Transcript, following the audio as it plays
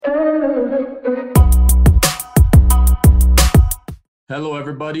Hello,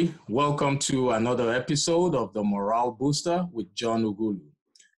 everybody. Welcome to another episode of the Morale Booster with John Ugulu.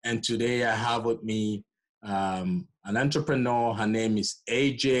 And today I have with me an entrepreneur. Her name is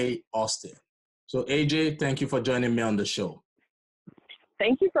AJ Austin. So, AJ, thank you for joining me on the show.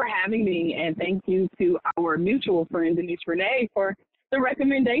 Thank you for having me, and thank you to our mutual friend, Denise Renee, for the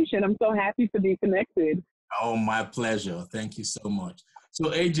recommendation. I'm so happy to be connected. Oh, my pleasure. Thank you so much. So,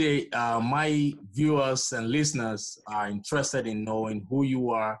 AJ, my viewers and listeners are interested in knowing who you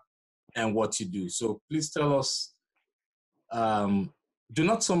are and what you do. So, please tell us, do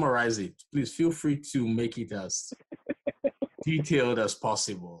not summarize it. Please feel free to make it as detailed as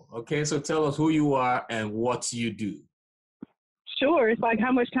possible. Okay, so tell us who you are and what you do. Sure. It's like,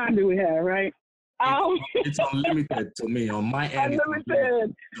 how much time do we have, right? It's unlimited to me. On my end,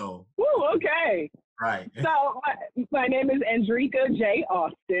 unlimited. So, Ooh, okay. Right. So my name is Andrika J.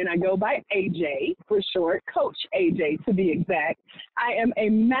 Austin. I go by AJ for short, Coach AJ to be exact. I am a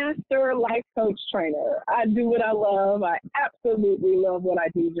master life coach trainer. I do what I love. I absolutely love what I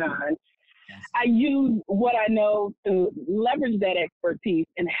do, John. I use what I know to leverage that expertise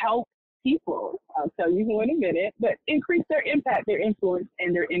and help people, I'll tell you who in a minute, but increase their impact, their influence,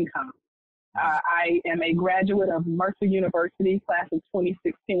 and their income. I am a graduate of Mercer University, class of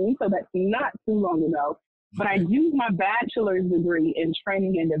 2016, so that's not too long ago. But I used my bachelor's degree in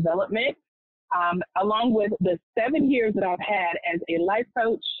training and development, along with the 7 years that I've had as a life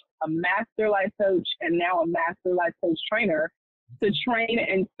coach, a master life coach, and now a master life coach trainer, to train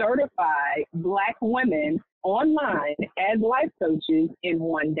and certify Black women online as life coaches in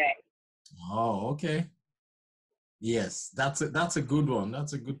one day. Oh, okay. Yes, that's a good one.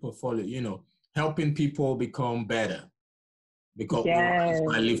 That's a good portfolio. Helping people become better because we rise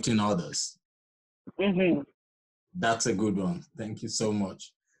by lifting others. Mm-hmm. That's a good one. Thank you so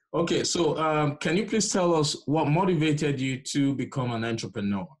much. Okay, so can you please tell us what motivated you to become an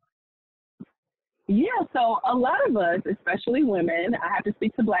entrepreneur? Yeah, so a lot of us, especially women, I have to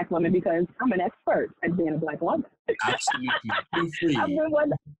speak to Black women because I'm an expert at being a Black woman. Absolutely. Feel free. I've been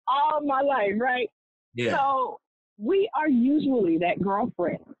one all my life, right? Yeah. So we are usually that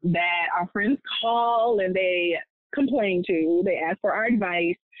girlfriend that our friends call and they complain to. They ask for our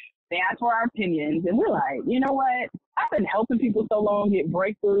advice. They ask for our opinions. And we're like, you know what? I've been helping people so long get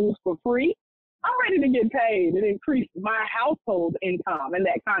breakthroughs for free. I'm ready to get paid and increase my household income and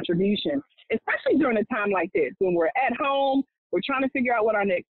that contribution, especially during a time like this when we're at home, we're trying to figure out what our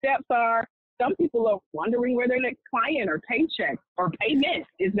next steps are. Some people are wondering where their next client or paycheck or payment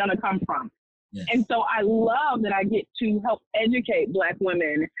is going to come from. Yes. And so I love that I get to help educate Black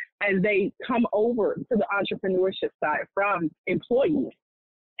women as they come over to the entrepreneurship side from employees.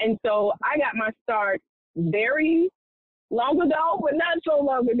 And so I got my start very long ago, but not so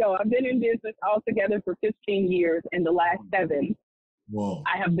long ago. I've been in business altogether for 15 years. In the last 7, Whoa.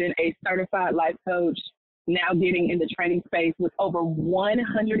 I have been a certified life coach, now getting in the training space with over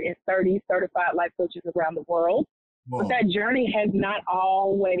 130 certified life coaches around the world. Whoa. But that journey has not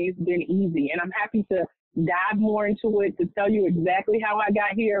always been easy. And I'm happy to dive more into it to tell you exactly how I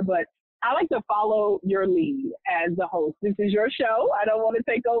got here. But I like to follow your lead as the host. This is your show. I don't want to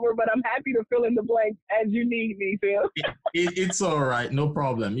take over, but I'm happy to fill in the blanks as you need me, Phil. It's all right. No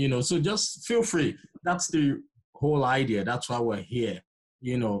problem. So just feel free. That's the whole idea. That's why we're here.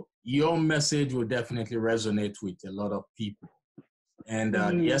 Your message will definitely resonate with a lot of people. And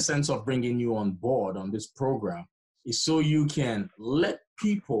the essence of bringing you on board on this program is so you can let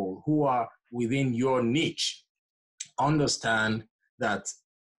people who are within your niche understand that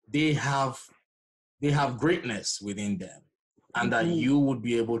they have greatness within them and that you would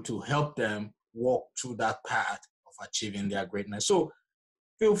be able to help them walk through that path of achieving their greatness. So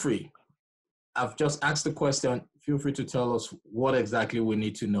feel free. I've just asked the question. Feel free to tell us what exactly we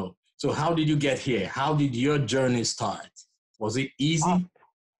need to know. So how did you get here? How did your journey start? Was it easy?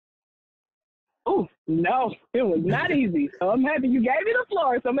 Oh, no, it was not easy. So I'm happy you gave me the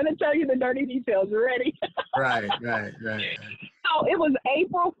floor. So I'm going to tell you the dirty details. You ready? Right. So it was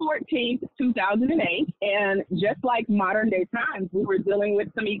April 14th, 2008. And just like modern day times, we were dealing with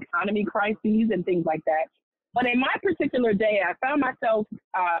some economy crises and things like that. But in my particular day, I found myself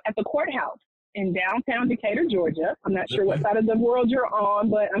at the courthouse in downtown Decatur, Georgia. I'm not sure what side of the world you're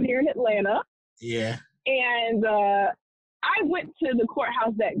on, but I'm here in Atlanta. Yeah. And I went to the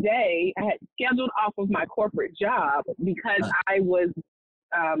courthouse that day. I had scheduled off of my corporate job because I was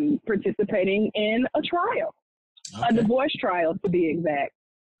participating in a trial, a divorce trial to be exact.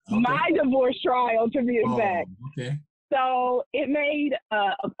 Okay. My divorce trial to be exact. Okay. So it made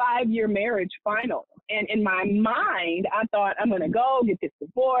a 5-year marriage final. And in my mind, I thought, I'm going to go get this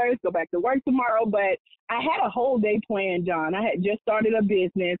divorce, go back to work tomorrow. But I had a whole day planned, John. I had just started a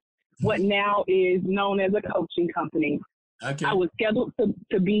business, what now is known as a coaching company. Okay. I was scheduled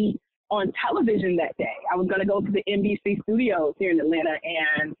to be on television that day. I was going to go to the NBC studios here in Atlanta,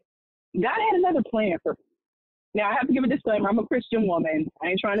 and God had another plan for me. Now, I have to give a disclaimer. I'm a Christian woman. I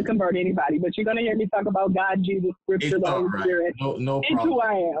ain't trying to convert anybody, but you're going to hear me talk about God, Jesus, Scripture, the Holy Spirit. No it's problem. who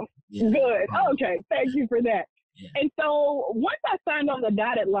I am. Yeah. Good. Okay. Thank you for that. Yeah. And so once I signed on the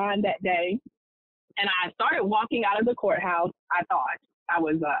dotted line that day, and I started walking out of the courthouse, I thought I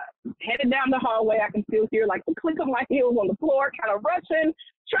was headed down the hallway. I can still hear like the click of my heels on the floor, kind of rushing,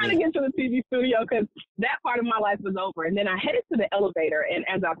 trying to get to the TV studio because that part of my life was over. And then I headed to the elevator, and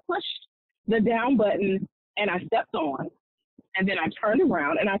as I pushed the down button and I stepped on, and then I turned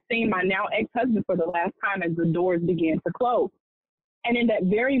around and I seen my now ex-husband for the last time as the doors began to close. And in that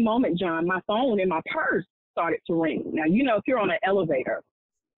very moment, John, my phone in my purse started to ring. Now, you know, if you're on an elevator,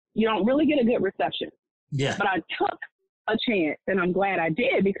 you don't really get a good reception. Yeah. But I took a chance, and I'm glad I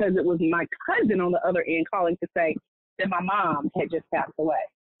did, because it was my cousin on the other end calling to say that my mom had just passed away.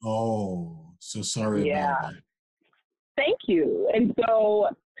 Oh, so sorry about that. Thank you. And so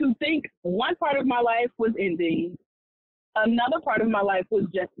to think one part of my life was ending, another part of my life was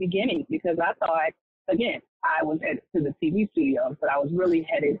just beginning, because I thought, again, I was headed to the TV studios, but I was really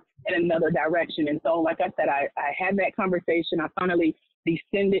headed in another direction. And so, like I said, I had that conversation. I finally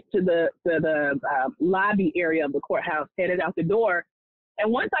descended to the lobby area of the courthouse, headed out the door.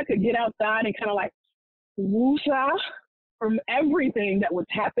 And once I could get outside and kind of like woosah from everything that was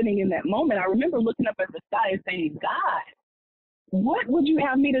happening in that moment, I remember looking up at the sky and saying, God, what would you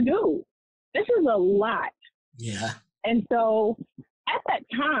have me to do? This is a lot. Yeah. And so at that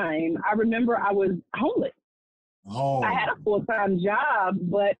time, I remember I was homeless. Oh. I had a full-time job,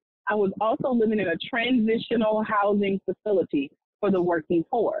 but I was also living in a transitional housing facility for the working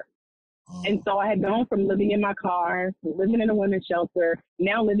poor. Oh. And so I had gone from living in my car, living in a women's shelter,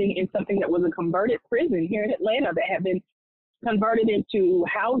 now living in something that was a converted prison here in Atlanta that had been converted into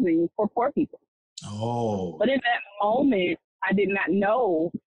housing for poor people. Oh. But in that moment, I did not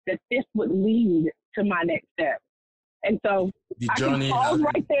know that this would lead to my next step. And so the journey I can pause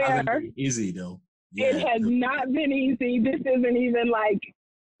right there. Hasn't been easy though. Yeah. It has not been easy. This isn't even like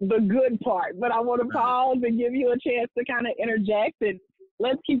the good part, but I want to pause and give you a chance to kind of interject, and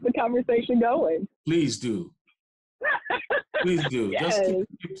let's keep the conversation going. Please do. Please do. Yes.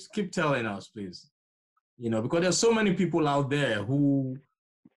 Just keep telling us, please. You know, because there's so many people out there who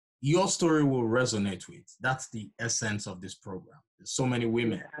your story will resonate with. That's the essence of this program. There's so many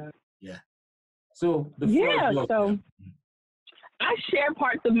women. Yeah. So I share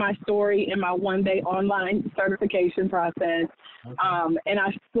parts of my story in my one-day online certification process, and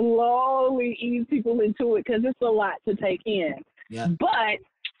I slowly ease people into it because it's a lot to take in. Yeah. But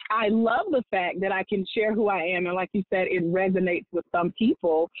I love the fact that I can share who I am, and like you said, it resonates with some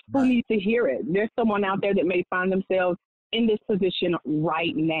people who need to hear it. There's someone out there that may find themselves in this position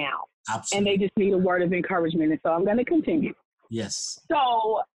right now. Absolutely. And they just need a word of encouragement, and so I'm going to continue. Yes.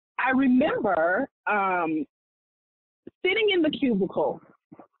 So I remember sitting in the cubicle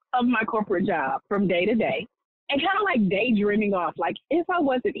of my corporate job from day to day and kind of like daydreaming off, like, if I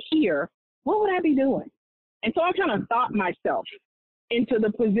wasn't here, what would I be doing? And so I kind of thought myself into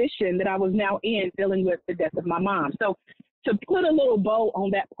the position that I was now in, dealing with the death of my mom. So to put a little bow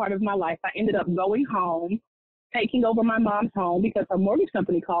on that part of my life, I ended up going home, taking over my mom's home because her mortgage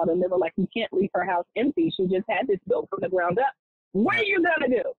company called and they were like, you can't leave her house empty. She just had this built from the ground up. What are you going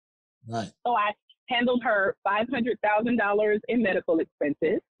to do? Right. So I handled her $500,000 in medical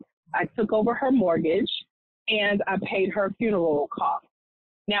expenses. I took over her mortgage, and I paid her funeral costs.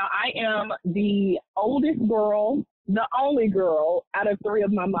 Now, I am the oldest girl, the only girl out of 3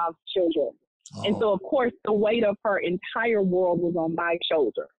 of my mom's children. Oh. And so, of course, the weight of her entire world was on my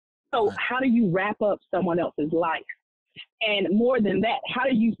shoulder. So how do you wrap up someone else's life? And more than that, how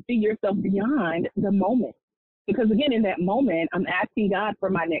do you see yourself beyond the moment? Because, again, in that moment, I'm asking God for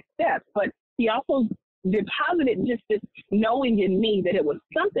my next steps. But he also deposited just this knowing in me that it was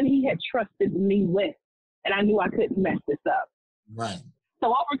something he had trusted me with. And I knew I couldn't mess this up. Right. So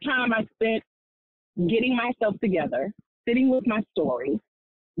over time, I spent getting myself together, sitting with my story.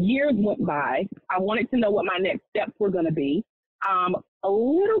 Years went by. I wanted to know what my next steps were going to be. A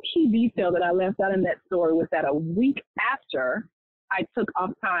little key detail that I left out in that story was that a week after I took off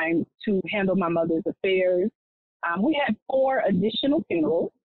time to handle my mother's affairs, we had 4 additional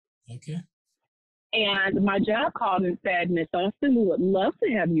funerals. Okay. And my job called and said, Miss Austin, we would love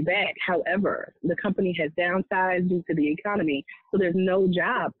to have you back. However, the company has downsized due to the economy, so there's no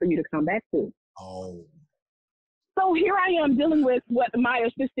job for you to come back to. Oh. So here I am dealing with what my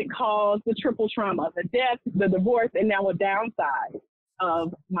assistant calls the triple trauma, the death, the divorce, and now a downsize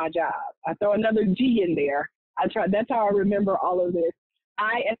of my job. I throw another G in there. That's how I remember all of this.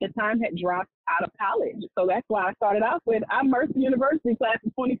 I, at the time, had dropped out of college. So that's why I started off with, I'm Mercer University class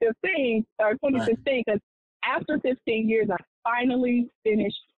of 2015, because after 15 years, I finally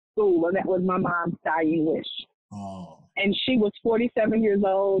finished school, and that was my mom's dying wish. Oh. And she was 47 years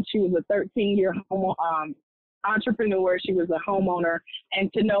old. She was a 13-year entrepreneur. She was a homeowner.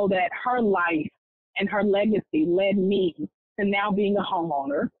 And to know that her life and her legacy led me to now being a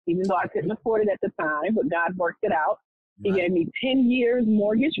homeowner, even though I couldn't afford it at the time, but God worked it out. He gave me 10 years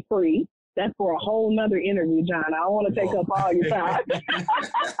mortgage free. That's for a whole nother interview, John. I don't want to take up all your time.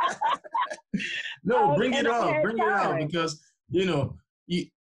 No, bring it up because,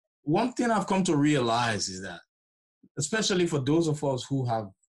 one thing I've come to realize is that, especially for those of us who have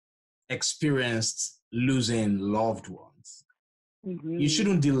experienced losing loved ones, you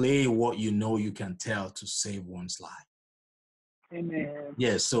shouldn't delay what you know you can tell to save one's life. Amen.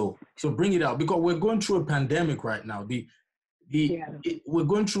 Yes, so bring it out because we're going through a pandemic right now. We're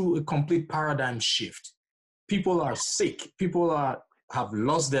going through a complete paradigm shift. People are sick. People have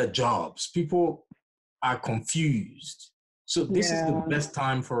lost their jobs. People are confused. So this is the best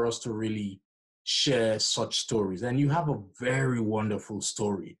time for us to really share such stories. And you have a very wonderful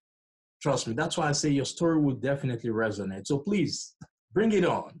story. Trust me. That's why I say your story will definitely resonate. So please bring it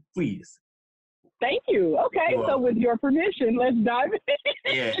on, please. Thank you. Okay, so with your permission, let's dive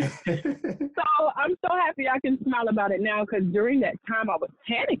in. Yeah. So I'm so happy I can smile about it now because during that time I was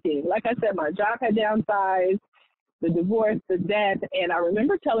panicking. Like I said, my job had downsized, the divorce, the death, and I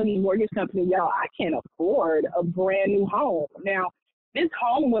remember telling the mortgage company, y'all, I can't afford a brand new home. Now, this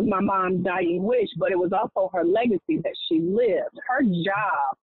home was my mom's dying wish, but it was also her legacy that she lived. Her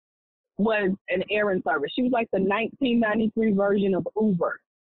job was an errand service. She was like the 1993 version of Uber.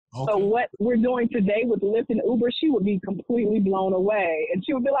 Okay. So what we're doing today with Lyft and Uber, she would be completely blown away. And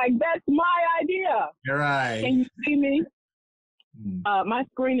she would be like, that's my idea. You're right. Can you see me? My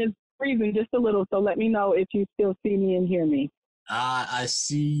screen is freezing just a little, so let me know if you still see me and hear me. I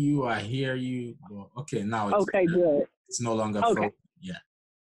see you. I hear you. Okay, now it's okay, good. It's no longer frozen. Yeah.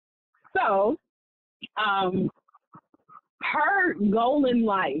 So, her goal in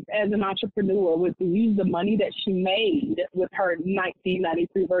life as an entrepreneur was to use the money that she made with her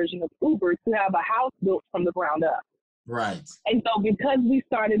 1993 version of Uber to have a house built from the ground up. Right. And so because we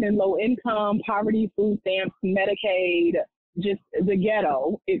started in low income, poverty, food stamps, Medicaid, just the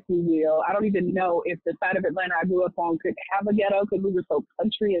ghetto, if you will. I don't even know if the side of Atlanta I grew up on could have a ghetto because we were so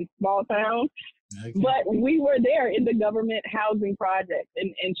country and small town. Okay. But we were there in the government housing project.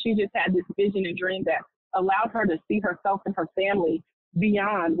 And she just had this vision and dream that allowed her to see herself and her family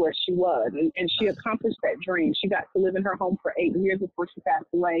beyond where she was. And she accomplished that dream. She got to live in her home for 8 years before she passed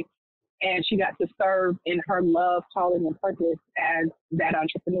away. And she got to serve in her love, calling, and purpose as that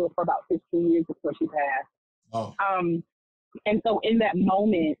entrepreneur for about 15 years before she passed. Oh. And so in that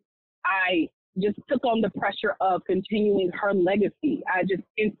moment, I just took on the pressure of continuing her legacy. I just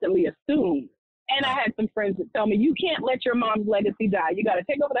instantly assumed. And I had some friends that tell me, you can't let your mom's legacy die. You got to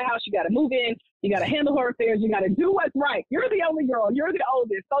take over the house. You got to move in. You got to handle her affairs. You got to do what's right. You're the only girl. You're the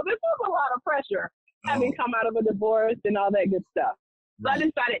oldest. So this was a lot of pressure having come out of a divorce and all that good stuff. So I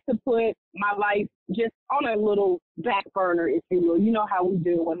decided to put my life just on a little back burner, if you will. You know how we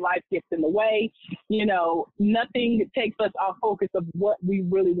do when life gets in the way. You know, nothing takes us off focus of what we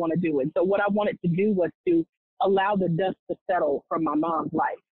really want to do. And so what I wanted to do was to allow the dust to settle from my mom's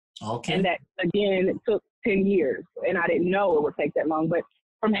life. Okay. And that, again, it took 10 years, and I didn't know it would take that long. But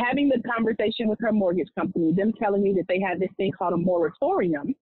from having the conversation with her mortgage company, them telling me that they had this thing called a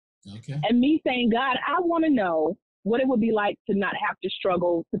moratorium, and me saying, God, I want to know what it would be like to not have to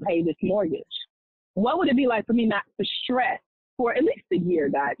struggle to pay this mortgage. What would it be like for me not to stress for at least a year,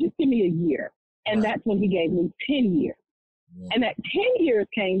 God? Just give me a year. And that's when he gave me 10 years. And that 10 years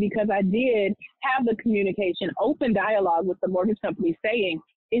came because I did have the communication, open dialogue with the mortgage company saying,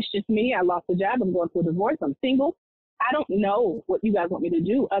 it's just me. I lost a job. I'm going through a divorce. I'm single. I don't know what you guys want me to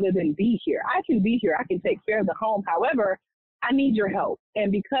do other than be here. I can be here. I can take care of the home. However, I need your help.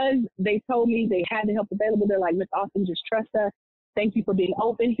 And because they told me they had the help available, they're like, Miss Austin, just trust us. Thank you for being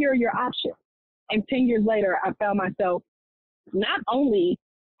open. Here are your options. And 10 years later, I found myself not only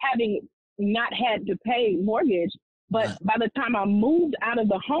having not had to pay mortgage, but by the time I moved out of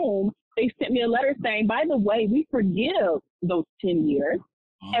the home, they sent me a letter saying, by the way, we forgive those 10 years.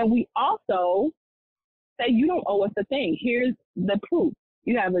 And we also say you don't owe us a thing. Here's the proof.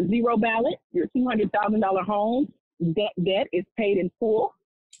 You have a zero balance, your $200,000 home, debt is paid in full.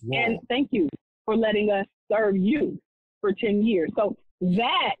 Whoa. And thank you for letting us serve you for 10 years. So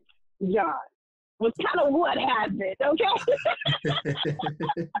that, John, was kind of what happened, okay?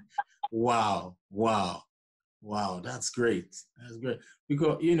 Wow. That's great. That's great.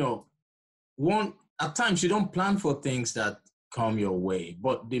 Because, you know, at times you don't plan for things that come your way,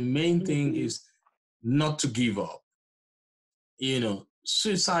 but the main thing is not to give up. You know,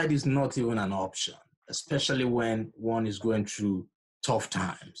 suicide is not even an option, especially when one is going through tough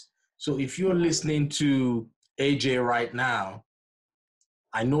times. So if you're listening to AJ right now,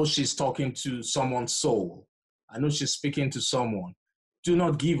 I know she's talking to someone's soul. I know she's speaking to someone. Do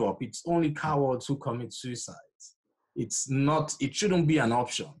not give up. It's only cowards who commit suicide. It shouldn't be an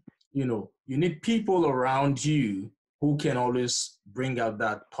option. You know, you need people around you who can always bring out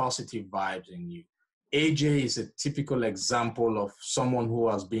that positive vibes in you. AJ is a typical example of someone who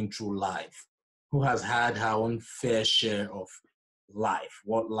has been through life, who has had her own fair share of life,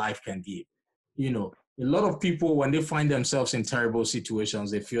 what life can give. You know, a lot of people, when they find themselves in terrible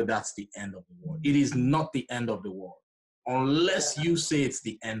situations, they feel that's the end of the world. It is not the end of the world, unless you say it's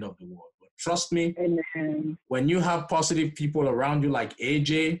the end of the world. But trust me, Amen. When you have positive people around you like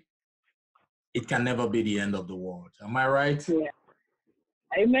AJ, it can never be the end of the world. Am I right? Yeah.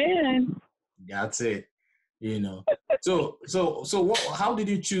 Amen. That's it. You know. So how did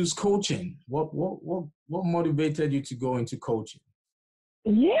you choose coaching? What motivated you to go into coaching?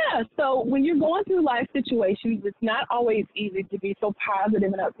 Yeah, so when you're going through life situations, it's not always easy to be so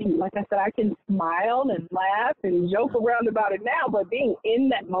positive and upbeat. Like I said, I can smile and laugh and joke around about it now, but being in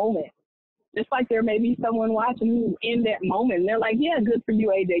that moment, just like there may be someone watching who's in that moment, and they're like, yeah, good for you,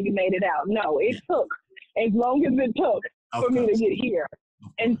 AJ, you made it out. No, it took as long as it took for me to get here.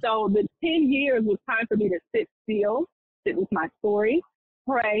 And so the 10 years was time for me to sit still, sit with my story,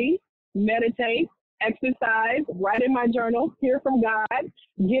 pray, meditate, exercise, write in my journal, hear from God,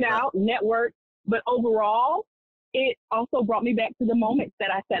 get out, network. But overall, it also brought me back to the moments that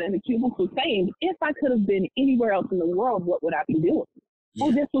I sat in the cubicle saying, if I could have been anywhere else in the world, what would I be doing? Yeah.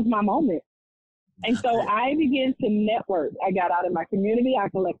 Oh, this was my moment. And so I began to network. I got out of my community. I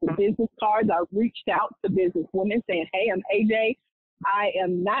collected business cards. I reached out to business women saying, hey, I'm AJ. I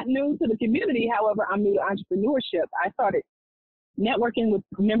am not new to the community. However, I'm new to entrepreneurship. I started networking with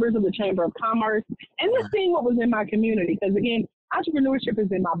members of the Chamber of Commerce and just seeing what was in my community. Because again, entrepreneurship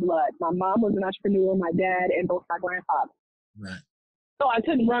is in my blood. My mom was an entrepreneur, my dad, and both my grandfathers. Right. So I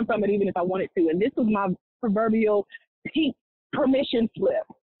couldn't run from it even if I wanted to. And this was my proverbial pink permission slip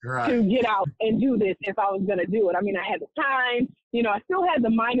to get out and do this if I was going to do it. I mean, I had the time, you know, I still had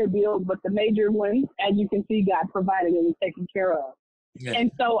the minor bills, but the major ones, as you can see, God provided and was taken care of. Yeah.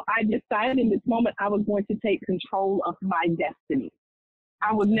 And so I decided in this moment I was going to take control of my destiny.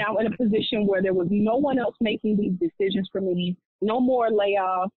 I was now in a position where there was no one else making these decisions for me. No more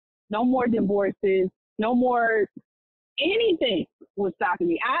layoffs, no more divorces, no more anything was stopping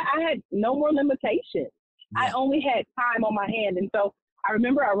me. I had no more limitations. Yeah. I only had time on my hand. And so I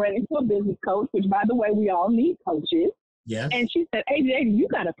remember I ran into a business coach, which, by the way, we all need coaches. Yes. And she said, hey, Jay, you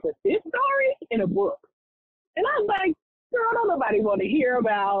got to put this story in a book. And I was like, girl, don't nobody want to hear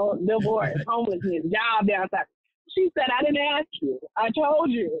about divorce, homelessness, job downside. She said, I didn't ask you. I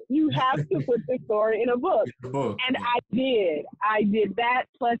told you. You have to put this story in a book. And I did. I did that.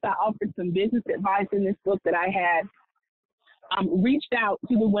 Plus, I offered some business advice in this book that I had. Reached out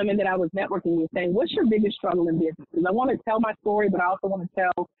to the women that I was networking with saying, what's your biggest struggle in business? Because I want to tell my story, but I also want to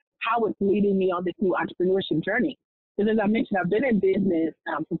tell how it's leading me on this new entrepreneurship journey. Because as I mentioned, I've been in business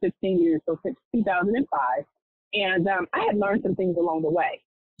for 15 years, so since 2005. And I had learned some things along the way.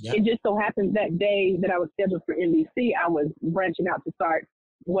 Yep. It just so happens that day that I was scheduled for NBC, I was branching out to start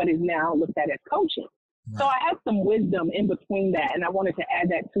what is now looked at as coaching. Right. So I had some wisdom in between that, and I wanted to add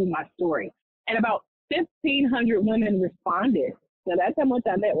that to my story. And about 1,500 women responded. Now that's how much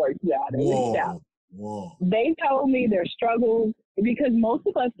I networked, y'all. They reached out. Whoa. They told me their struggles because most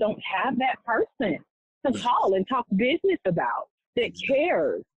of us don't have that person to call and talk business about that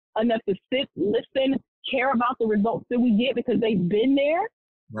cares enough to sit, listen, care about the results that we get because they've been there.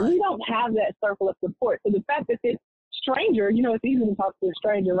 Right. We don't have that circle of support. So the fact that this stranger, you know, it's easy to talk to a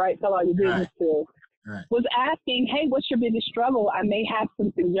stranger, right? Tell all your business to. Right. Was asking, hey, what's your biggest struggle? I may have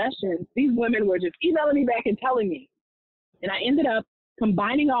some suggestions. These women were just emailing me back and telling me. And I ended up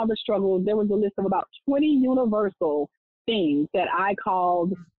combining all the struggles. There was a list of about 20 universal things that I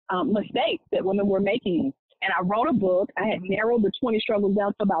called mistakes that women were making. And I wrote a book. I had narrowed the 20 struggles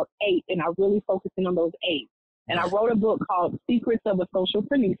down to about 8, and I really focused in on those 8. And I Right. wrote a book called Secrets of a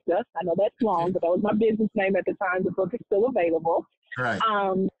Socialprenista. I know that's long, but that was my business name at the time. The book is still available. Right.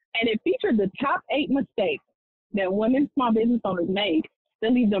 And it featured the top 8 mistakes that women small business owners make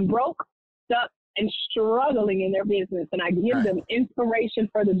that leave them broke, stuck, and struggling in their business. And I give Right. them inspiration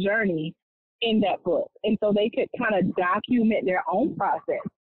for the journey in that book. And so they could kind of document their own process.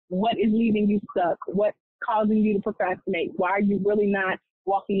 What is leaving you stuck? What's causing you to procrastinate? Why are you really not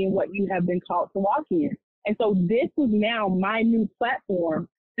walking in what you have been called to walk in? And so this was now my new platform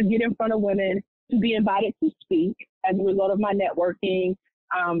to get in front of women, to be invited to speak as a result of my networking.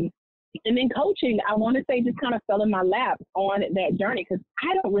 And then coaching, I want to say, just kind of fell in my lap on that journey because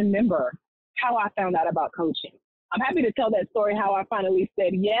I don't remember how I found out about coaching. I'm happy to tell that story, how I finally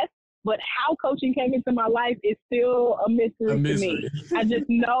said yes, but how coaching came into my life is still a mystery to me. I just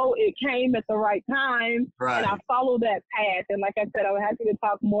know it came at the right time, Right. and I followed that path. And like I said, I'm happy to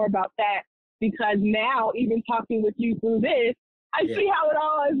talk more about that because now, even talking with you through this, I see how it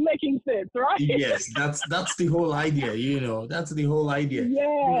all is making sense, right? Yes, that's the whole idea, that's the whole idea.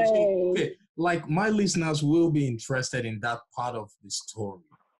 Yes. So, okay, like my listeners will be interested in that part of the story.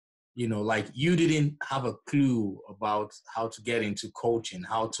 Like you didn't have a clue about how to get into coaching,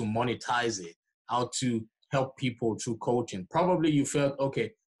 how to monetize it, how to help people through coaching. Probably you felt,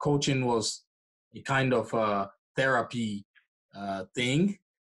 okay, coaching was a kind of therapy thing.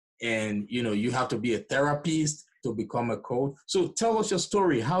 And, you have to be a therapist to become a coach. So tell us your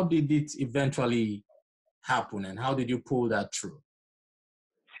story. How did it eventually happen and how did you pull that through?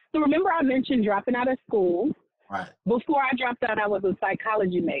 So remember I mentioned dropping out of school. Right. Before I dropped out, I was a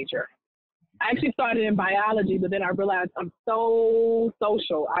psychology major. I actually started in biology, but then I realized I'm so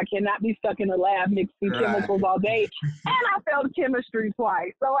social. I cannot be stuck in a lab mixing chemicals all day. And I failed chemistry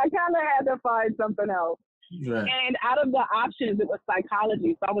twice. So I kind of had to find something else. Right. And out of the options, it was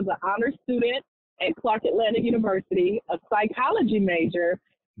psychology. So I was an honors student at Clark Atlanta University, a psychology major.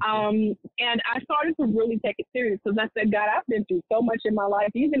 And I started to really take it serious because I said, God, I've been through so much in my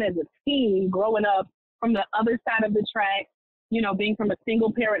life, even as a teen, growing up from the other side of the track, being from a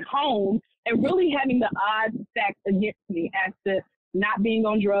single parent home and really having the odds stacked against me as to not being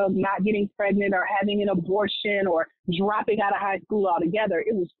on drugs, not getting pregnant or having an abortion or dropping out of high school altogether.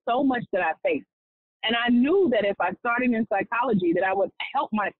 It was so much that I faced. And I knew that if I started in psychology, that I would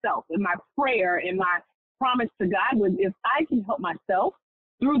help myself. And my prayer and my promise to God was, if I can help myself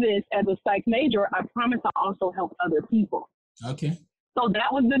through this as a psych major, I promise I'll also help other people. Okay. So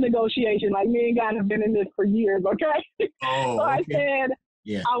that was the negotiation. Like, me and God have been in this for years, okay? Oh, so okay. I said,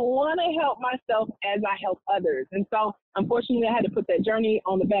 yeah, I want to help myself as I help others. And so, unfortunately, I had to put that journey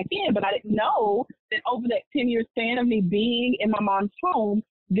on the back end, but I didn't know that over that 10-year span of me being in my mom's home,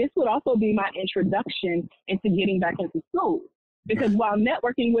 this would also be my introduction into getting back into school. Because while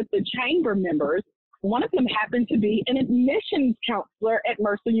networking with the chamber members, one of them happened to be an admissions counselor at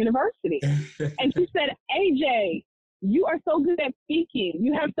Mercer University. And she said, AJ, you are so good at speaking.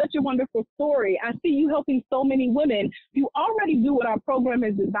 You have such a wonderful story. I see you helping so many women. You already do what our program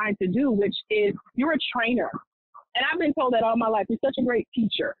is designed to do, which is you're a trainer. And I've been told that all my life. You're such a great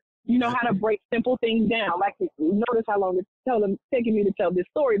teacher. You know how to break simple things down. Like, notice how long it's taking me to tell this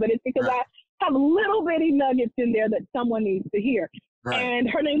story, but it's because I have little bitty nuggets in there that someone needs to hear. Right. And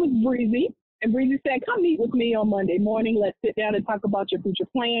her name was Breezy. And Breezy said, come meet with me on Monday morning. Let's sit down and talk about your future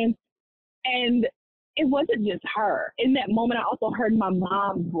plans. And it wasn't just her. In that moment, I also heard my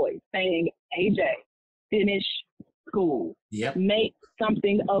mom's voice saying, AJ, finish school. Yep. Make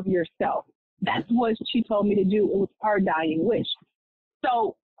something of yourself. That's what she told me to do. It was her dying wish.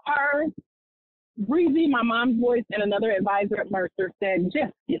 So her, Breezy, my mom's voice, and another advisor at Mercer said,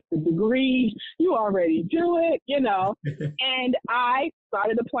 just get the degree. You already do it, And I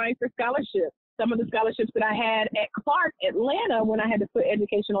started applying for scholarships. Some of the scholarships that I had at Clark Atlanta, when I had to put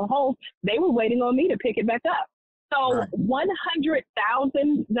education on hold, they were waiting on me to pick it back up. So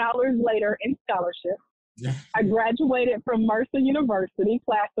 $100,000 later in scholarships, I graduated from Mercer University,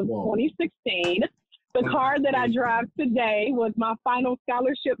 class of 2016. The car that I drive today was my final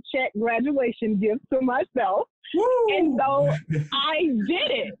scholarship check graduation gift to myself. Woo! And so I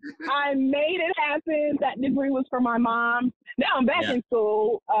did it. I made it happen. That degree was for my mom. Now I'm back in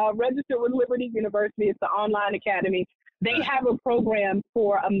school, registered with Liberty University. It's the online academy. They have a program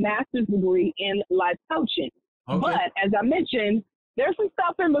for a master's degree in life coaching. Okay. But as I mentioned, there's some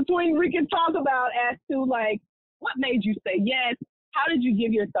stuff in between we can talk about as to, like, what made you say yes? How did you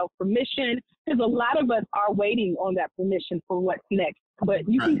give yourself permission? Because a lot of us are waiting on that permission for what's next. But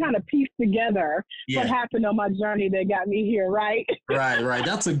you can kind of piece together what happened on my journey that got me here, right? Right.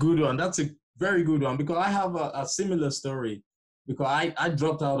 That's a good one. That's a very good one, because I have a similar story. Because I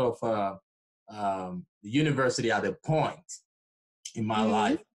dropped out of the university at a point in my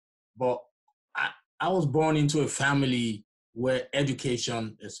life. But I was born into a family where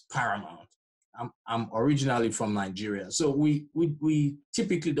education is paramount. I'm originally from Nigeria, so we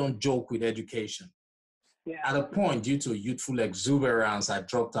typically don't joke with education. Yeah. At a point, due to youthful exuberance, I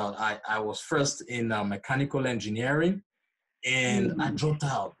dropped out. I was first in mechanical engineering, and I dropped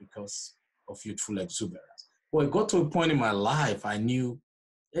out because of youthful exuberance. Well, it got to a point in my life, I knew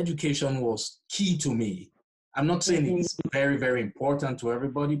education was key to me. I'm not saying it's very, very important to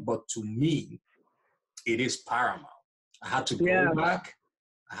everybody, but to me, it is paramount. I had to go back.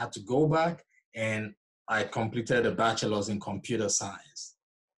 I had to go back, and I completed a bachelor's in computer science.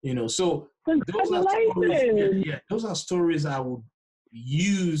 You know, so those are stories, those are stories I would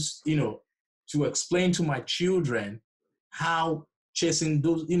use, you know, to explain to my children how chasing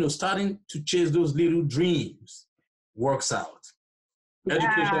those, you know, starting to chase those little dreams works out.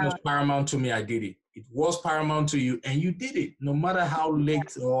 Education is paramount to me. I did it. It was paramount to you, and you did it. No matter how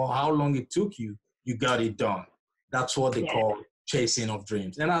late or how long it took you, you got it done. That's what they call chasing of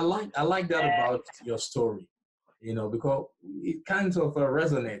dreams. And I like that about your story, you know, because it kind of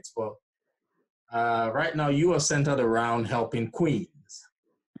resonates. But right now you are centered around helping queens,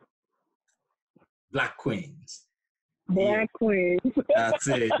 Black queens. Black queens. That's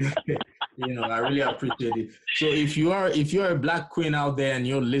it. You know, I really appreciate it. So if you're a Black queen out there and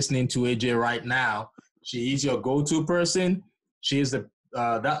you're listening to AJ right now, she is your go-to person. She is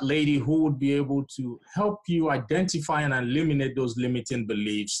that lady who would be able to help you identify and eliminate those limiting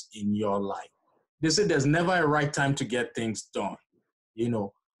beliefs in your life. They say there's never a right time to get things done. You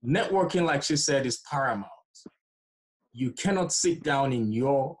know, networking, like she said, is paramount. You cannot sit down in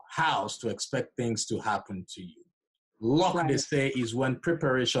your house to expect things to happen to you. Luck, they say, is when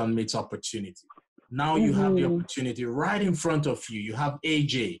preparation meets opportunity. Now you have the opportunity right in front of you. You have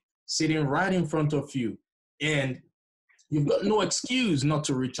AJ sitting right in front of you, and you've got no excuse not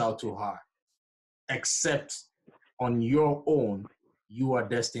to reach out to her, except on your own, you are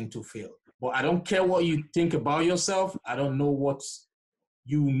destined to fail. But I don't care what you think about yourself. I don't know what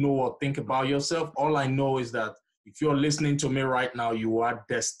you know or think about yourself. All I know is that if you're listening to me right now, you are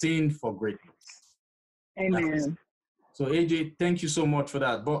destined for greatness. Amen. So AJ, thank you so much for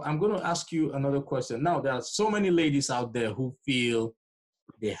that. But I'm going to ask you another question. Now, there are so many ladies out there who feel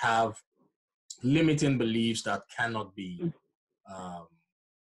they have limiting beliefs that cannot be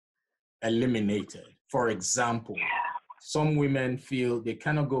eliminated. For example, some women feel they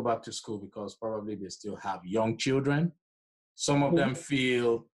cannot go back to school because probably they still have young children. Some of them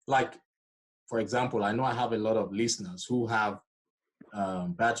feel like, for example, I know I have a lot of listeners who have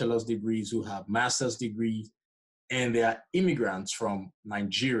bachelor's degrees, who have master's degrees, and they are immigrants from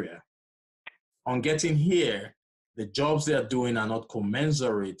Nigeria. On getting here, the jobs they are doing are not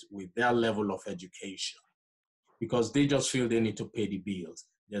commensurate with their level of education because they just feel they need to pay the bills.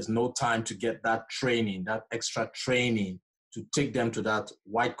 There's no time to get that training, that extra training to take them to that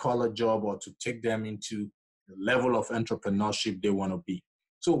white collar job or to take them into the level of entrepreneurship they want to be.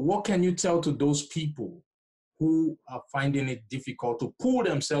 So what can you tell to those people who are finding it difficult to pull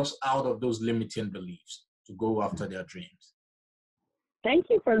themselves out of those limiting beliefs to go after their dreams? Thank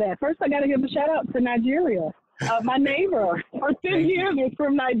you for that. First, I got to give a shout out to Nigeria. My neighbor for 10 years was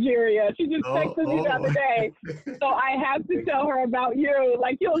from Nigeria. She just texted me the other day. So I have to tell her about you.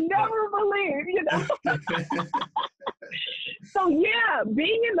 Like, you'll never believe, you know. So, yeah,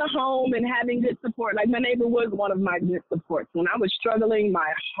 being in the home and having good support. Like, my neighbor was one of my good supports. When I was struggling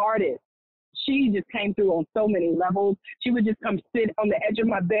my hardest, she just came through on so many levels. She would just come sit on the edge of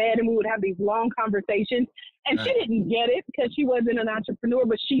my bed and we would have these long conversations. And she didn't get it because she wasn't an entrepreneur,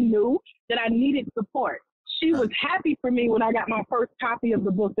 but she knew that I needed support. She was happy for me when I got my first copy of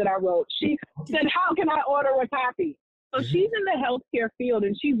the book that I wrote. She said, how can I order a copy? So she's in the healthcare field,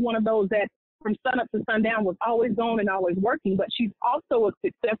 and she's one of those that from sun up to sundown was always on and always working. But she's also a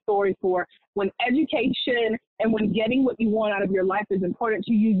success story for when education and when getting what you want out of your life is important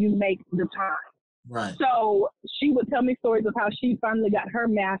to you, you make the time. Right. So she would tell me stories of how she finally got her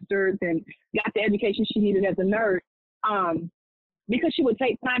master's and got the education she needed as a nurse because she would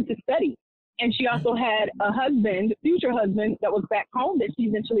take time to study. And she also had a husband, future husband, that was back home that she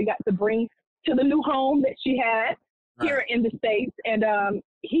eventually got to bring to the new home that she had here in the States. And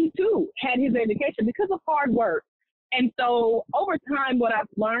he, too, had his education because of hard work. And so over time, what I've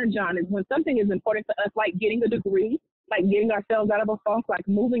learned, John, is when something is important to us, like getting a degree, like getting ourselves out of a funk, like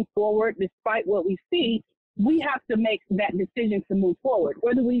moving forward despite what we see, we have to make that decision to move forward.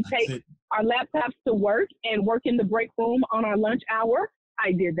 Whether we take our laptops to work and work in the break room on our lunch hour,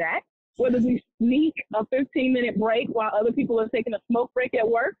 I did that. Whether we sneak a 15-minute break while other people are taking a smoke break at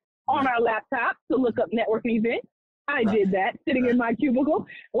work, on our laptops to look up networking events. I did that sitting in my cubicle.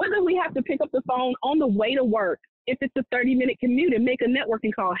 Whether we have to pick up the phone on the way to work, if it's a 30-minute commute, and make a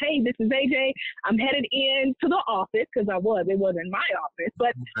networking call. Hey, this is AJ. I'm headed in to the office because it wasn't my office,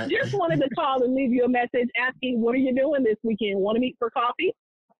 but just wanted to call and leave you a message asking, what are you doing this weekend? Want to meet for coffee?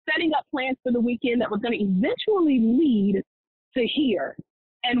 Setting up plans for the weekend that was going to eventually lead to here.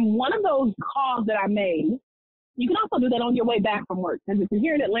 And one of those calls that I made, you can also do that on your way back from work. Because if you're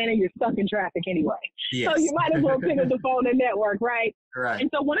here in Atlanta, you're stuck in traffic anyway. Yes. So you might as well pick up the phone and network, right? Right.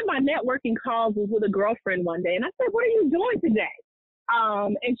 And so one of my networking calls was with a girlfriend one day. And I said, what are you doing today?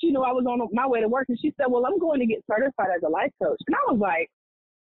 And she knew I was on my way to work. And she said, well, I'm going to get certified as a life coach. And I was like,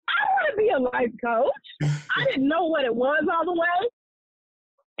 I want to be a life coach. I didn't know what it was all the way.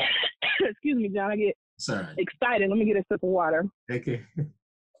 Excuse me, John. I get excited. Let me get a sip of water. Okay.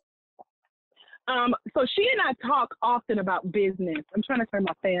 So she and I talk often about business. I'm trying to turn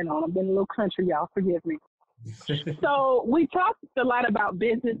my fan on. I'm being a little country, y'all. Forgive me. So we talked a lot about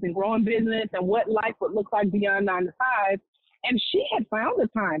business and growing business and what life would look like beyond 9 to 5. And she had found the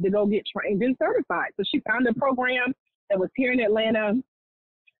time to go get trained and certified. So she found a program that was here in Atlanta.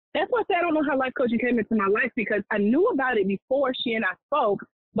 That's why I say I don't know how life coaching came into my life, because I knew about it before she and I spoke,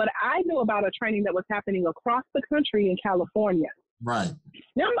 but I knew about a training that was happening across the country in California. Right.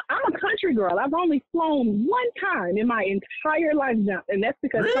 Now, I'm a country girl. I've only flown one time in my entire life, and that's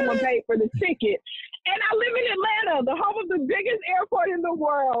because someone paid for the ticket. And I live in Atlanta, the home of the biggest airport in the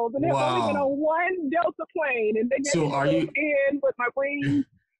world, and I've only been on one Delta plane, and they get in with my wings.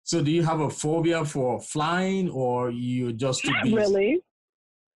 So do you have a phobia for flying, or you just too busy? Not really.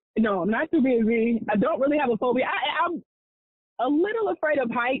 No, I'm not too busy. I don't really have a phobia. I'm a little afraid of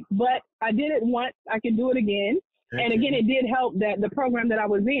heights, but I did it once. I can do it again. Okay. And again, it did help that the program that I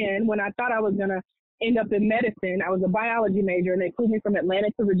was in, when I thought I was going to end up in medicine, I was a biology major, and they flew me from Atlanta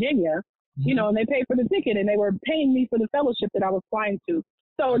to Virginia, you know, and they paid for the ticket, and they were paying me for the fellowship that I was flying to.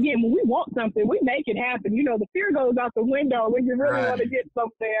 So again, when we want something, we make it happen. You know, the fear goes out the window when you really want to get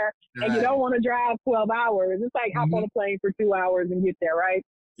somewhere and you don't want to drive 12 hours. It's like hop on a plane for 2 hours and get there, right?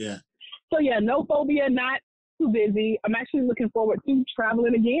 Yeah. So yeah, no phobia, not too busy. I'm actually looking forward to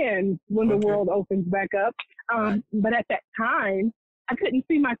traveling again when the world opens back up. But at that time, I couldn't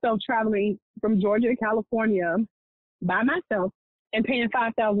see myself traveling from Georgia to California by myself and paying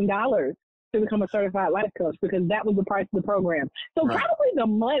 $5,000 to become a certified life coach, because that was the price of the program. So probably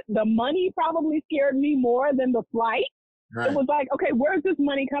the money probably scared me more than the flight. It was like, okay, where's this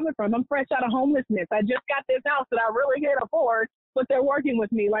money coming from? I'm fresh out of homelessness. I just got this house that I really can't afford, but they're working with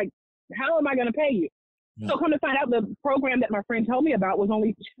me. Like, how am I going to pay you? So come to find out, the program that my friend told me about was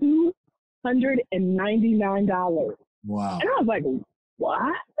only $299. Wow. And I was like,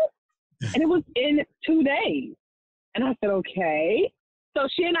 what? And it was in 2 days. And I said, okay. So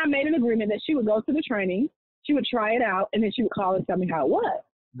she and I made an agreement that she would go to the training, she would try it out, and then she would call and tell me how it was.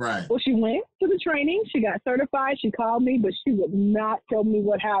 Right. Well, she went to the training, she got certified, she called me, but she would not tell me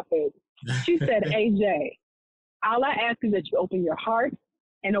what happened. She said, AJ, all I ask is that you open your heart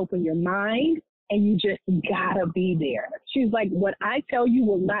and open your mind, and you just gotta be there. She's like, what I tell you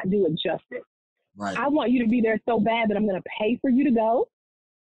will not do it justice. Right. I want you to be there so bad that I'm gonna pay for you to go,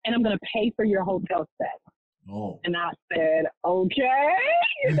 and I'm gonna pay for your hotel stay. Oh. And I said, okay,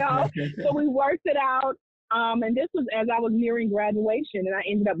 you know. So we worked it out. And this was as I was nearing graduation, and I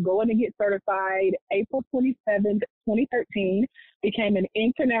ended up going to get certified April 27th, 2013, became an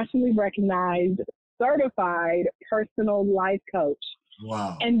internationally recognized certified personal life coach.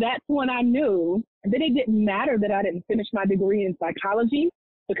 Wow. And that's when I knew that it didn't matter that I didn't finish my degree in psychology,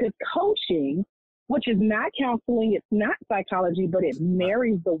 because coaching, which is not counseling, it's not psychology, but it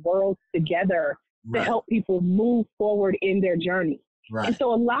marries the worlds together to help people move forward in their journey. Right. And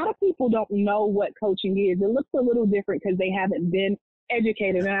so a lot of people don't know what coaching is. It looks a little different because they haven't been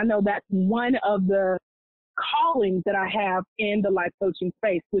educated. And I know that's one of the callings that I have in the life coaching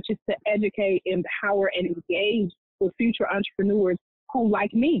space, which is to educate, empower, and engage with future entrepreneurs who,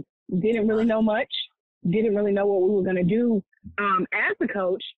 like me, didn't really know much, didn't really know what we were going to do as a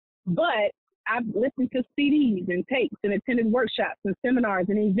coach, but I've listened to CDs and tapes and attended workshops and seminars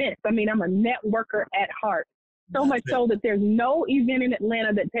and events. I mean, I'm a networker at heart. So much so that there's no event in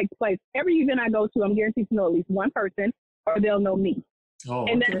Atlanta that takes place. Every event I go to, I'm guaranteed to know at least one person, or they'll know me. Oh,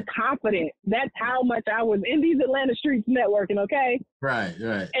 and that's confident. That's how much I was in these Atlanta streets networking, okay? Right.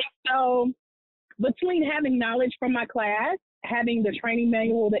 And so between having knowledge from my class, having the training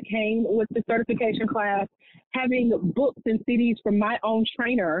manual that came with the certification class, having books and CDs from my own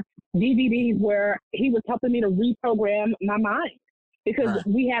trainer, DVDs where he was helping me to reprogram my mind. Because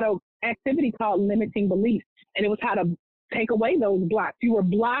we had an activity called Limiting Beliefs, and it was how to take away those blocks. You were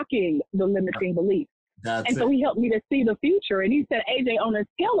blocking the limiting beliefs. And so he helped me to see the future. And he said, AJ, on a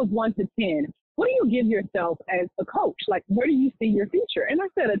scale of 1 to 10, what do you give yourself as a coach? Like, where do you see your future? And I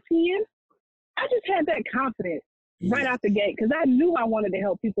said, a 10. I just had that confidence right out the gate because I knew I wanted to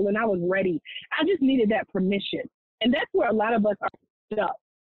help people and I was ready. I just needed that permission. And that's where a lot of us are stuck,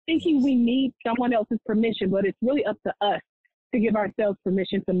 thinking we need someone else's permission, but it's really up to us to give ourselves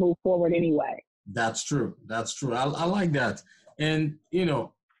permission to move forward anyway. That's true. That's true. I like that. And, you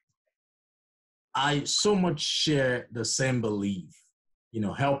know, I so much share the same belief, you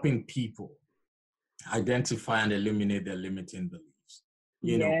know, helping people identify and eliminate their limiting beliefs.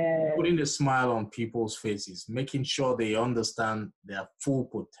 You know, putting a smile on people's faces, making sure they understand their full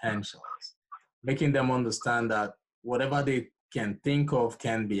potentials, making them understand that whatever they can think of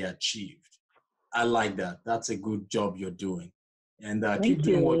can be achieved. I like that. That's a good job you're doing. And keep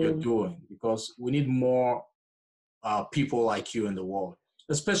doing what you're doing because we need more people like you in the world,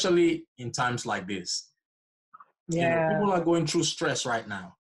 especially in times like this. You know, people are going through stress right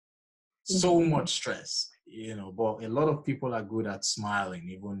now. So much stress. You know, but a lot of people are good at smiling,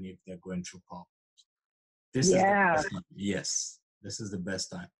 even if they're going through problems. This is the best time. Yes, this is the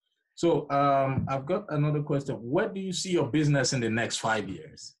best time. So I've got another question. Where do you see your business in the next 5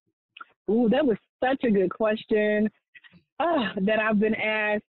 years? Ooh, that was such a good question that I've been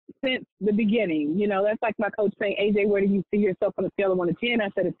asked since the beginning. You know, that's like my coach saying, AJ, where do you see yourself on a scale of 1 to 10? I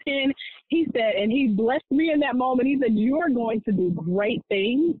said a 10. He said, and he blessed me in that moment. He said, you are going to do great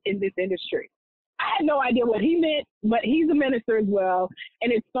things in this industry. I had no idea what he meant, but he's a minister as well.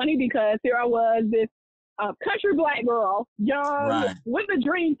 And it's funny because here I was, this country black girl, young, with a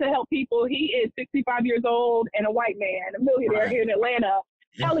dream to help people. He is 65 years old and a white man, a millionaire here in Atlanta,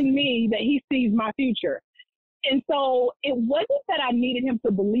 telling me that he sees my future. And so it wasn't that I needed him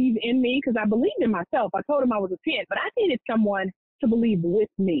to believe in me because I believed in myself. I told him I was a 10, but I needed someone to believe with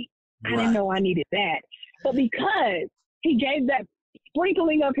me. I didn't know I needed that. But because he gave that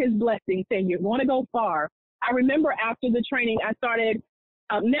sprinkling of his blessing, saying you want to go far. I remember after the training, I started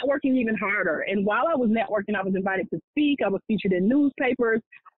networking even harder. And while I was networking, I was invited to speak. I was featured in newspapers.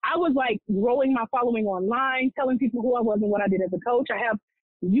 I was like growing my following online, telling people who I was and what I did as a coach. I have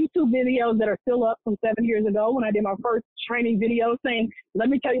YouTube videos that are still up from 7 years ago when I did my first training video saying, let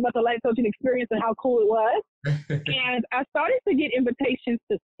me tell you about the life coaching experience and how cool it was. And I started to get invitations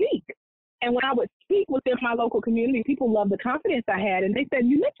to speak. And when I would speak within my local community, people loved the confidence I had. And they said,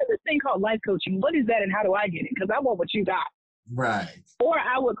 you mentioned this thing called life coaching. What is that and how do I get it? Because I want what you got. Right. Or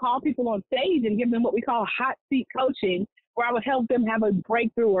I would call people on stage and give them what we call hot seat coaching, where I would help them have a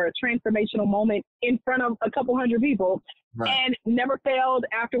breakthrough or a transformational moment in front of a couple hundred people. And never failed.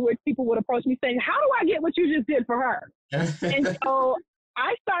 Afterwards, people would approach me saying, how do I get what you just did for her? And so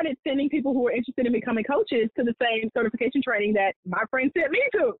I started sending people who were interested in becoming coaches to the same certification training that my friend sent me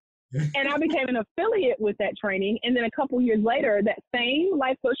to. And I became an affiliate with that training. And then a couple years later, that same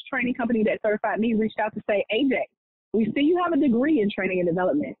life coach training company that certified me reached out to say, AJ, we see you have a degree in training and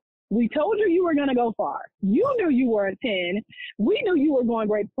development. We told you were going to go far. You knew you were a 10. We knew you were going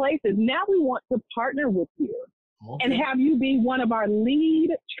great places. Now we want to partner with you and have you be one of our lead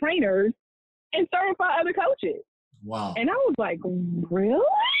trainers and certify other coaches. Wow. And I was like, really?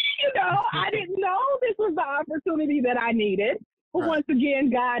 You know, I didn't know this was the opportunity that I needed. But once again,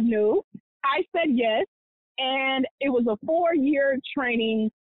 God knew. I said yes. And it was a 4-year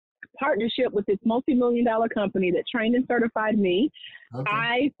training partnership with this multi-million-dollar company that trained and certified me.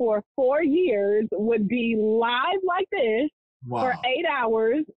 I, for 4 years, would be live like this for 8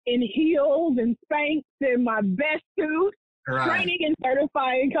 hours in heels and Spanx in my best suit, training and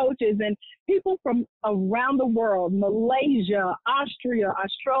certifying coaches. And people from around the world, Malaysia, Austria,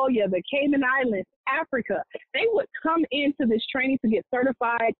 Australia, the Cayman Islands, Africa, they would come into this training to get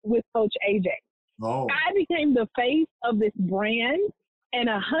certified with Coach AJ. I became the face of this brand. And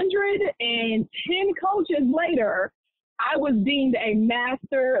 110 coaches later, I was deemed a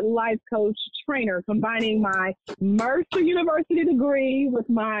master life coach trainer, combining my Mercer University degree with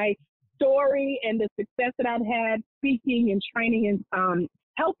my story and the success that I'd had speaking and training and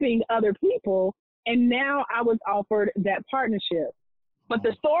helping other people. And now I was offered that partnership. But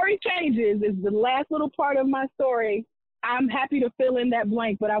the story changes is the last little part of my story. I'm happy to fill in that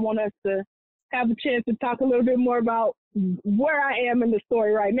blank, but I want us to have a chance to talk a little bit more about where I am in the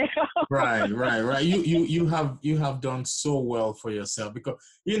story right now. Right. You have done so well for yourself because,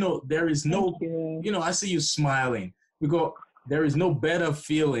 you know, there is no, you know, I see you smiling because there is no better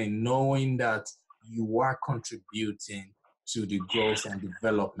feeling knowing that you are contributing to the growth and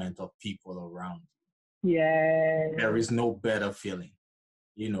development of people around you. Yeah. There is no better feeling.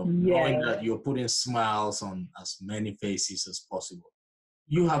 knowing Yes. that you're putting smiles on as many faces as possible.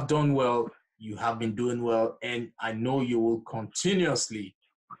 You have done well, you have been doing well, and I know you will continuously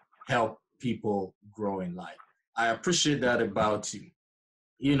help people grow in life. I appreciate that about you.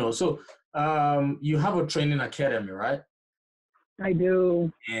 So you have a training academy, right? I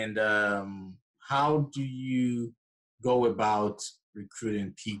do. And how do you go about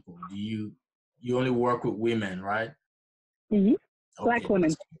recruiting people? You only work with women, right? Hmm. Black Okay,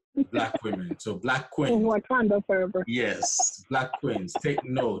 women. Black women. So Black queens. Wakanda forever. Yes, Black queens. Take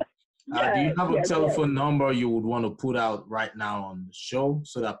note. Do you Yes, have a yes, yes. telephone number you would want to put out right now on the show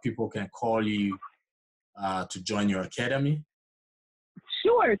so that people can call you to join your academy?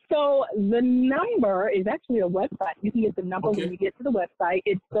 Sure. So the number is actually a website. You can get the number Okay. when you get to the website.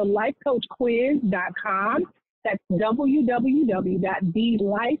 It's thelifecoachquiz.com. That's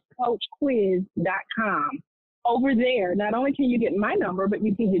www.thelifecoachquiz.com. Over there, not only can you get my number, but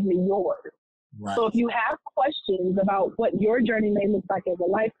you can give me yours. Right. So if you have questions about what your journey may look like as a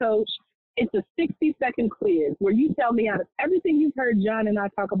life coach, it's a 60-second quiz where you tell me out of everything you've heard John and I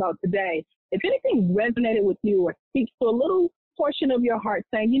talk about today, if anything resonated with you or speaks to a little portion of your heart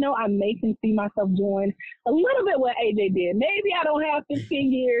saying, I may can see myself doing a little bit what AJ did. Maybe I don't have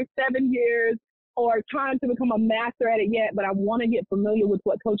 15 years, 7 years, or time to become a master at it yet, but I want to get familiar with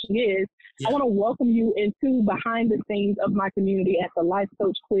what coaching is. Yeah. I want to welcome you into behind the scenes of my community at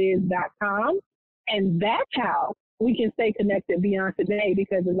thelifecoachquiz.com. And that's how we can stay connected beyond today,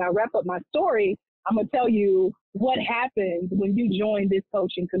 because as I wrap up my story, I'm going to tell you what happens when you join this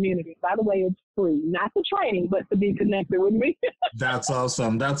coaching community. By the way, it's free, not the training, but to be connected with me. That's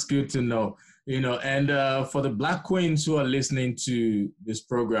awesome. That's good to know. And for the Black queens who are listening to this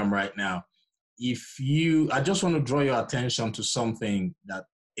program right now, I just want to draw your attention to something that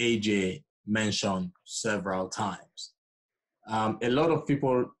AJ mentioned several times. A lot of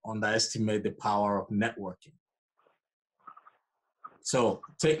people underestimate the power of networking. So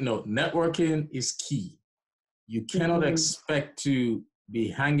take note, networking is key. You cannot expect to be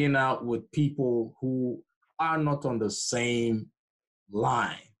hanging out with people who are not on the same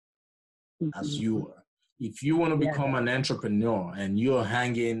line as you are. If you want to become an entrepreneur and you're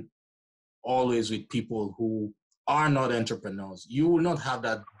hanging always with people who are not entrepreneurs, you will not have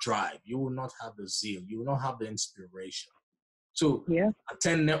that drive. You will not have the zeal. You will not have the inspiration. So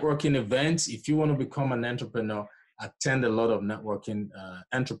attend networking events. If you want to become an entrepreneur, attend a lot of networking,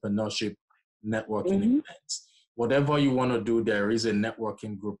 entrepreneurship networking events. Whatever you want to do, there is a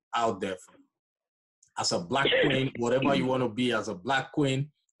networking group out there for you. As a Black queen, whatever you want to be as a Black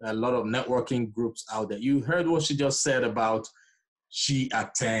queen, a lot of networking groups out there. You heard what she just said about she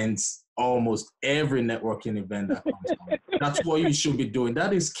attends almost every networking event that comes on. That's what you should be doing.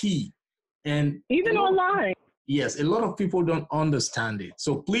 That is key. And even online. Yes, a lot of people don't understand it.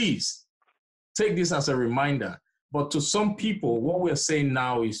 So please take this as a reminder. But to some people, what we're saying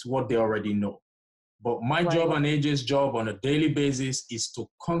now is what they already know. But my job and AJ's job on a daily basis is to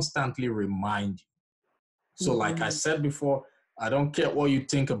constantly remind you. So like I said before, I don't care what you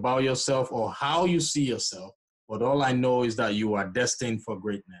think about yourself or how you see yourself, but all I know is that you are destined for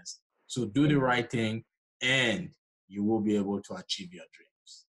greatness. So do the right thing and you will be able to achieve your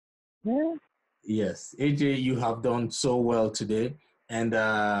dreams. Yeah. Yes, AJ, you have done so well today. And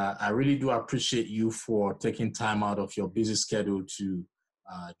I really do appreciate you for taking time out of your busy schedule to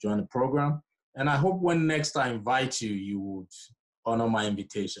join the program. And I hope when next I invite you, you would honor my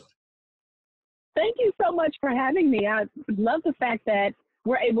invitation. Thank you so much for having me. I love the fact that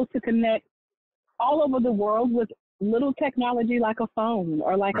we're able to connect all over the world with little technology like a phone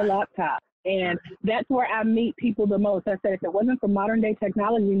or like a laptop. And that's where I meet people the most. I said, if it wasn't for modern day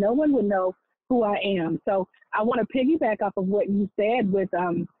technology, no one would know who I am. So I want to piggyback off of what you said with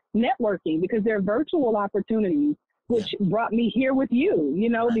networking, because there are virtual opportunities, which brought me here with you,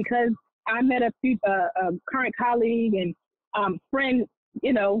 because I met a current colleague and friend,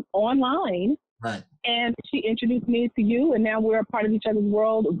 online. Right. And she introduced me to you, and now we're a part of each other's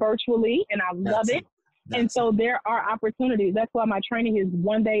world virtually, and I love it. And so there are opportunities. That's why my training is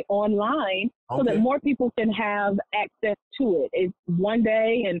one day online, so that more people can have access to it. It's one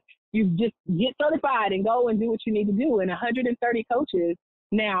day, and you just get certified and go and do what you need to do. And 130 coaches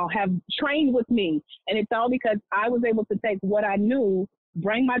now have trained with me. And it's all because I was able to take what I knew,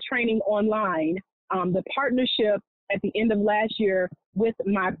 bring my training online. The partnership at the end of last year with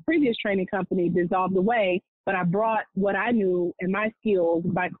my previous training company dissolved away, but I brought what I knew and my skills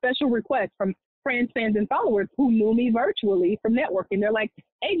by special request from friends, fans, and followers who knew me virtually from networking. They're like,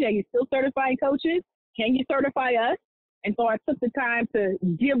 AJ, you still certifying coaches? Can you certify us? And so I took the time to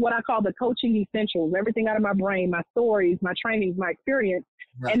give what I call the coaching essentials, everything out of my brain, my stories, my trainings, my experience,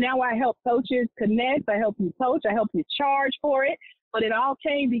 Right. And now I help coaches connect. I help you coach. I help you charge for it. But it all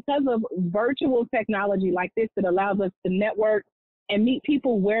came because of virtual technology like this that allows us to network and meet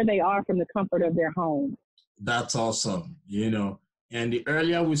people where they are from the comfort of their home. That's awesome, you know. And the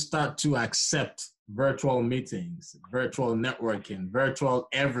earlier we start to accept virtual meetings, virtual networking, virtual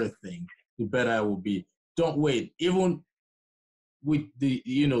everything, the better it will be. Don't wait. Even with the,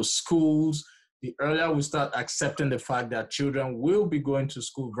 you know, schools, the earlier we start accepting the fact that children will be going to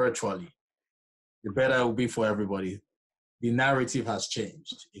school virtually, the better it will be for everybody. The narrative has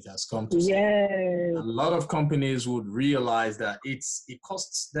changed. It has come to stay. Yes. A lot of companies would realize that it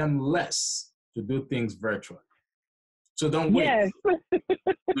costs them less to do things virtually. So don't wait. Yes.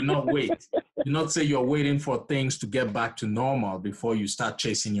 Do not wait. Do not say you're waiting for things to get back to normal before you start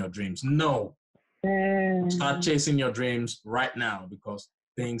chasing your dreams. No. Start chasing your dreams right now because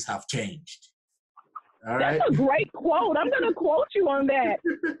things have changed. All right? That's a great quote. I'm going to quote you on that.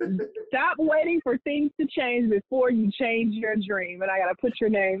 Stop waiting for things to change before you change your dream. And I got to put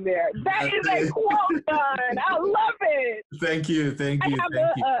your name there. That is a quote, Don. I love it. Thank you. Thank you.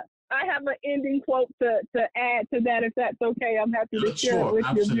 I have an ending quote to add to that, if that's okay. I'm happy to share it with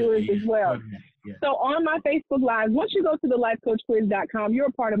your viewers as well. Yeah. So on my Facebook Live, once you go to the lifecoachquiz.com, you're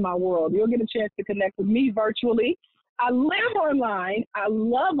a part of my world. You'll get a chance to connect with me virtually. I live online. I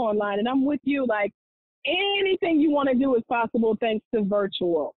love online. And I'm with you. Like, anything you want to do is possible thanks to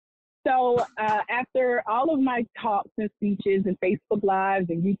virtual. So after all of my talks and speeches and Facebook Lives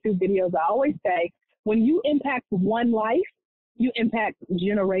and YouTube videos, I always say, when you impact one life, you impact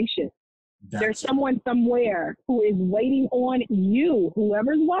generations. There's someone somewhere who is waiting on you,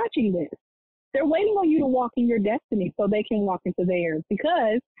 whoever's watching this. They're waiting on you to walk in your destiny so they can walk into theirs,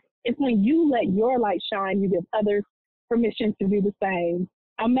 because it's when you let your light shine, you give others permission to do the same.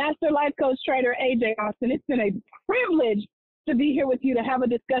 I'm Master Life Coach Trainer AJ Austin. It's been a privilege to be here with you to have a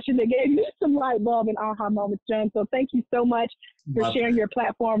discussion that gave you some light bulb and aha moments, John. So thank you so much for sharing your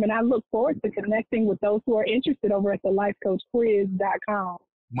platform, and I look forward to connecting with those who are interested over at the lifecoachquiz.com.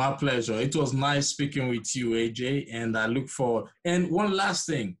 My pleasure. It was nice speaking with you, AJ, and I look forward. And one last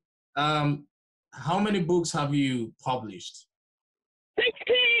thing. How many books have you published?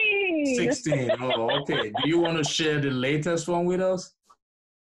 16. 16. Oh, okay. Do you want to share the latest one with us?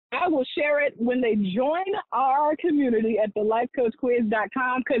 I will share it when they join our community at the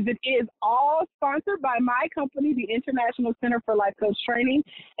lifecoachquiz.com, because it is all sponsored by my company, the International Center for Life Coach Training,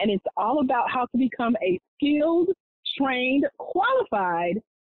 and it's all about how to become a skilled, trained, qualified,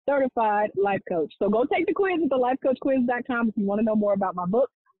 certified life coach. So go take the quiz at the lifecoachquiz.com if you want to know more about my book.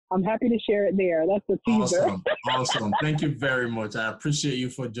 I'm happy to share it there. That's the teaser. Awesome. Awesome. Thank you very much. I appreciate you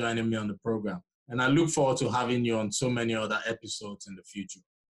for joining me on the program, and I look forward to having you on so many other episodes in the future.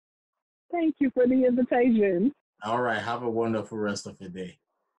 Thank you for the invitation. All right. Have a wonderful rest of your day.